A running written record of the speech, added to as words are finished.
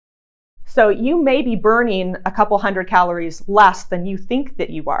So you may be burning a couple hundred calories less than you think that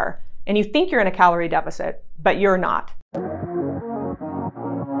you are. And you think you're in a calorie deficit, but you're not.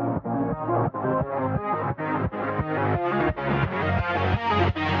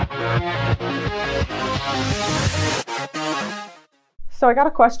 So I got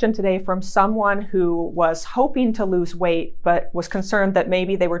a question today from someone who was hoping to lose weight, but was concerned that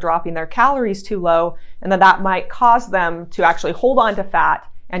maybe they were dropping their calories too low and that might cause them to actually hold on to fat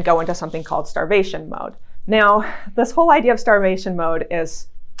and go into something called starvation mode. Now, this whole idea of starvation mode is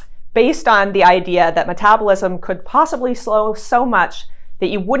based on the idea that metabolism could possibly slow so much that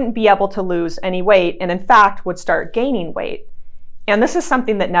you wouldn't be able to lose any weight and in fact would start gaining weight. And this is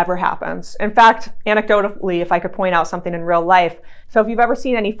something that never happens. In fact, anecdotally, if I could point out something in real life, so if you've ever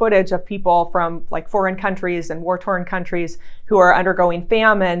seen any footage of people from like foreign countries and war-torn countries who are undergoing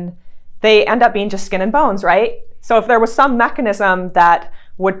famine, they end up being just skin and bones, right? So if there was some mechanism that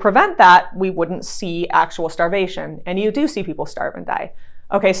would prevent that, we wouldn't see actual starvation. And you do see people starve and die.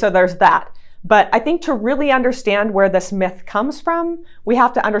 Okay, so there's that. But I think to really understand where this myth comes from, we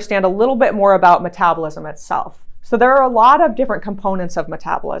have to understand a little bit more about metabolism itself. So there are a lot of different components of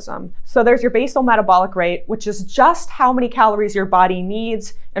metabolism. So there's your basal metabolic rate, which is just how many calories your body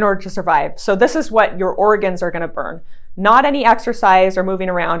needs in order to survive. So this is what your organs are going to burn, not any exercise or moving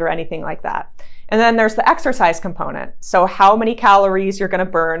around or anything like that. And then there's the exercise component. So how many calories you're going to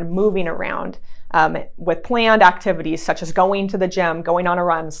burn moving around with planned activities such as going to the gym, going on a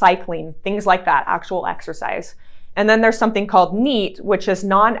run, cycling, things like that, actual exercise. And then there's something called NEAT, which is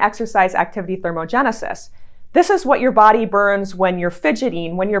non-exercise activity thermogenesis. This is what your body burns when you're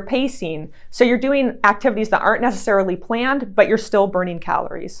fidgeting, when you're pacing. So you're doing activities that aren't necessarily planned, but you're still burning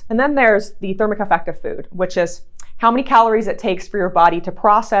calories. And then there's the thermic effect of food, which is how many calories it takes for your body to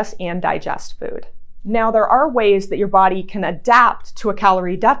process and digest food. Now, there are ways that your body can adapt to a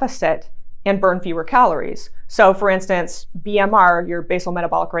calorie deficit and burn fewer calories. So for instance, BMR, your basal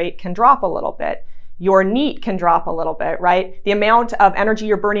metabolic rate, can drop a little bit. Your NEAT can drop a little bit, right? The amount of energy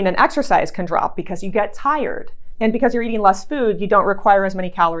you're burning in exercise can drop because you get tired. And because you're eating less food, you don't require as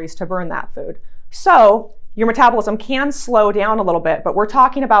many calories to burn that food. So your metabolism can slow down a little bit, but we're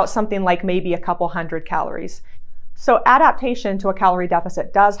talking about something like maybe a couple hundred calories. So adaptation to a calorie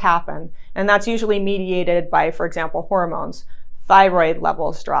deficit does happen, and that's usually mediated by, for example, hormones. Thyroid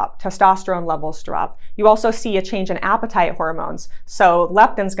levels drop, testosterone levels drop. You also see a change in appetite hormones. So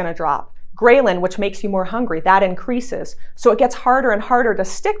leptin's going to drop. Ghrelin, which makes you more hungry, that increases. So it gets harder and harder to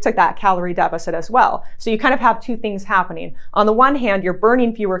stick to that calorie deficit as well. So you kind of have two things happening. On the one hand, you're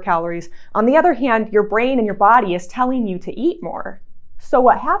burning fewer calories. On the other hand, your brain and your body is telling you to eat more. So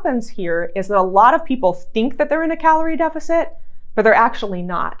what happens here is that a lot of people think that they're in a calorie deficit, but they're actually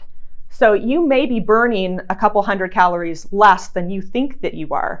not. So you may be burning a couple hundred calories less than you think that you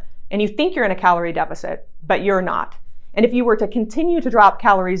are. And you think you're in a calorie deficit, but you're not. And if you were to continue to drop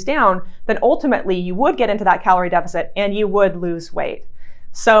calories down, then ultimately you would get into that calorie deficit and you would lose weight.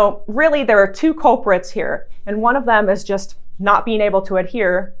 So really there are two culprits here. And one of them is just not being able to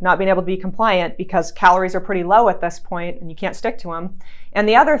adhere, not being able to be compliant because calories are pretty low at this point and you can't stick to them. And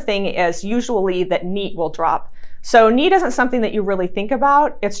the other thing is usually that NEAT will drop. So NEAT isn't something that you really think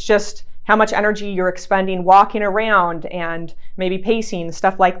about. It's just how much energy you're expending walking around and maybe pacing,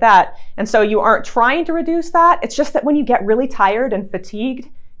 stuff like that. And so you aren't trying to reduce that. It's just that when you get really tired and fatigued,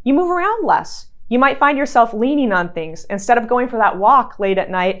 you move around less. You might find yourself leaning on things. Instead of going for that walk late at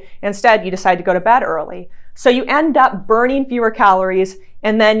night, instead you decide to go to bed early. So you end up burning fewer calories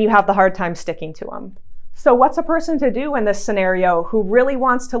and then you have the hard time sticking to them. So what's a person to do in this scenario who really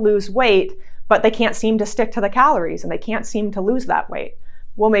wants to lose weight, but they can't seem to stick to the calories and they can't seem to lose that weight?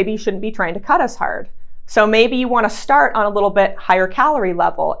 Well, maybe you shouldn't be trying to cut as hard. So maybe you want to start on a little bit higher calorie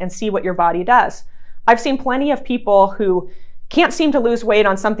level and see what your body does. I've seen plenty of people who can't seem to lose weight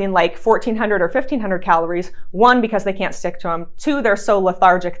on something like 1,400 or 1,500 calories. One, because they can't stick to them. Two, they're so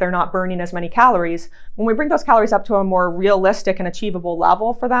lethargic, they're not burning as many calories. When we bring those calories up to a more realistic and achievable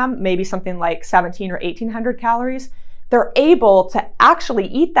level for them, maybe something like 1,700 or 1,800 calories, they're able to actually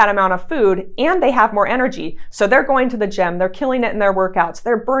eat that amount of food and they have more energy. So they're going to the gym, they're killing it in their workouts,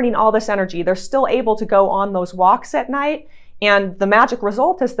 they're burning all this energy, they're still able to go on those walks at night. And the magic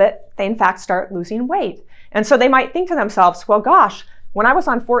result is that they in fact start losing weight. And so they might think to themselves, well, gosh, when I was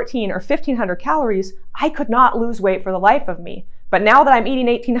on 1,400 or 1,500 calories, I could not lose weight for the life of me. But now that I'm eating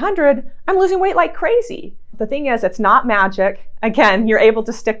 1,800, I'm losing weight like crazy. The thing is, it's not magic. Again, you're able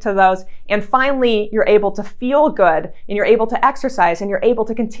to stick to those. And finally, you're able to feel good and you're able to exercise and you're able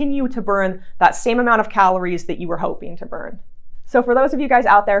to continue to burn that same amount of calories that you were hoping to burn. So for those of you guys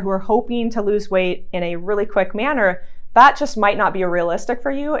out there who are hoping to lose weight in a really quick manner, that just might not be realistic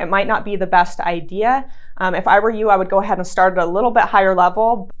for you. It might not be the best idea. If I were you, I would go ahead and start at a little bit higher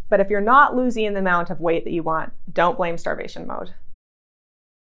level. But if you're not losing the amount of weight that you want, don't blame starvation mode.